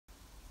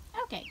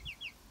Okay,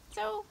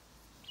 so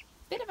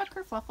bit of a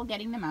kerfluffle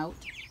getting them out.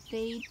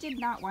 They did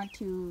not want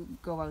to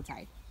go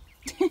outside.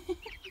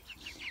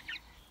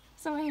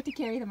 So I had to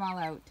carry them all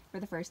out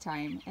for the first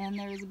time, and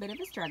there was a bit of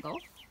a struggle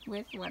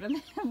with one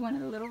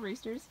of the little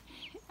roosters.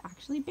 It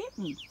actually bit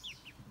me.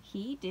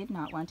 He did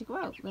not want to go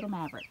out, little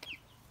Maverick.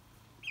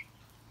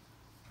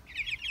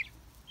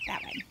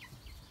 That one.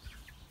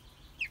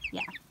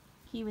 Yeah,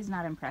 he was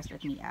not impressed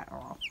with me at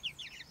all.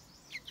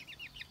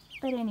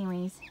 But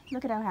anyways,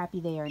 look at how happy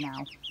they are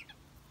now.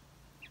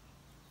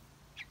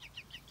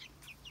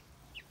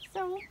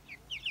 So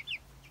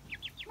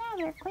now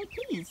they're quite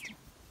pleased.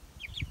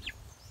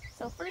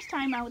 So first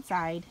time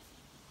outside.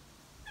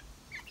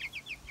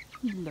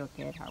 Look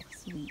at how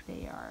sweet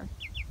they are.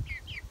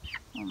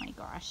 Oh my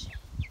gosh.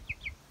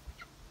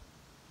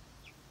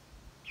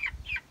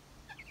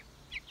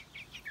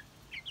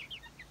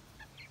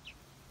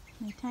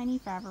 My tiny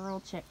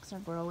Faverolles chicks are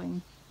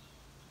growing.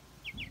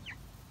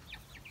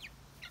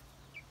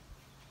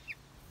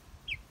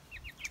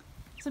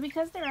 So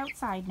because they're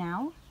outside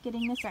now,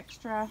 getting this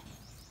extra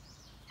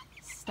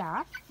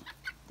stuff,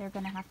 they're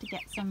going to have to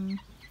get some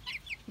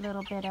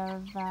little bit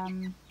of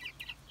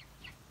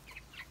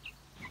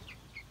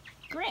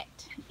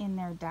grit in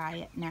their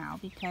diet now,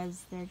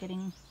 because they're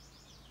getting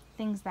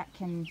things that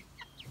can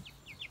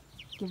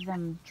give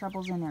them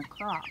troubles in their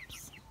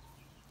crops.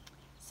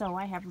 So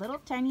I have little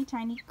tiny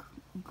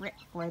grit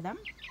for them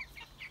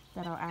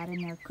that I'll add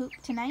in their coop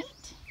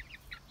tonight,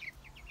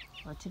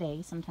 or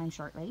today, sometime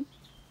shortly,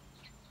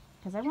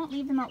 because I won't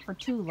leave them out for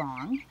too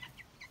long.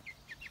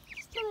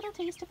 Just a little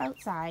taste of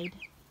outside.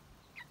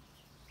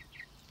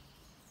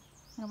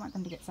 I don't want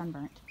them to get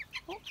sunburnt.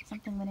 Oh,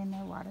 something went in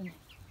their water.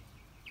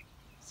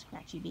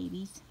 Scratchy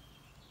babies.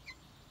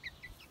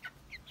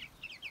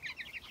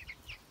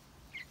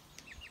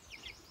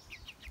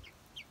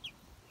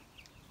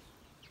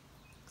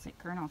 Looks like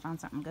Colonel found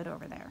something good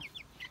over there.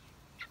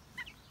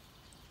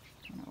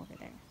 Kind of over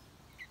there.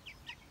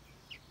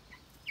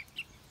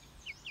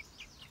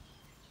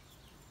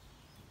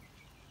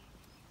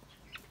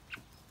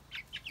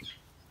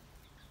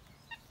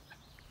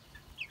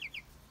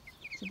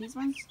 So these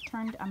ones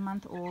turned a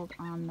month old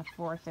on the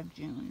 4th of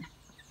June.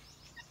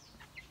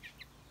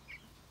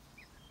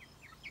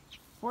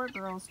 4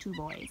 girls, 2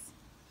 boys.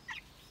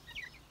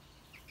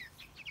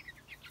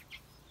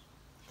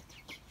 Look at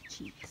their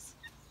cute cheeks.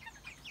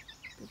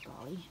 Good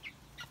golly.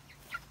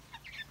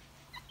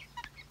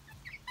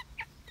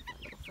 Look at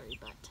that little furry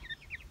butt.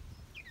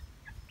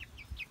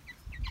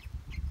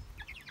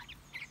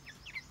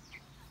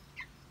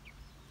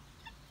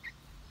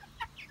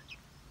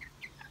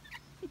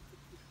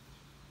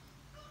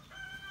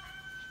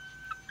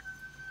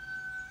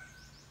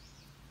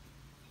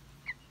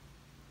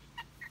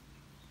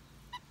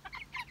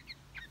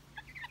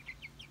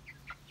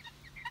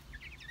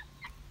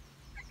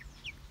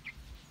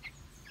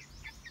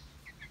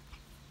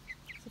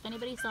 If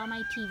anybody saw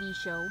my TV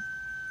show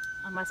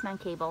on Westman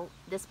Cable,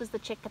 this was the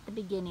chick at the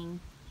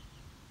beginning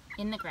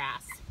in the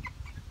grass.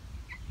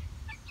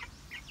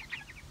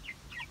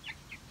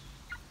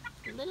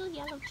 The little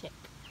yellow chick.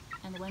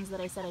 And the ones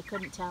that I said I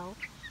couldn't tell,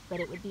 but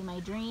it would be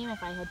my dream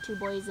if I had 2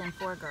 boys and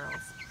 4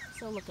 girls.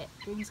 So look it,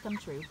 dreams come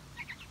true.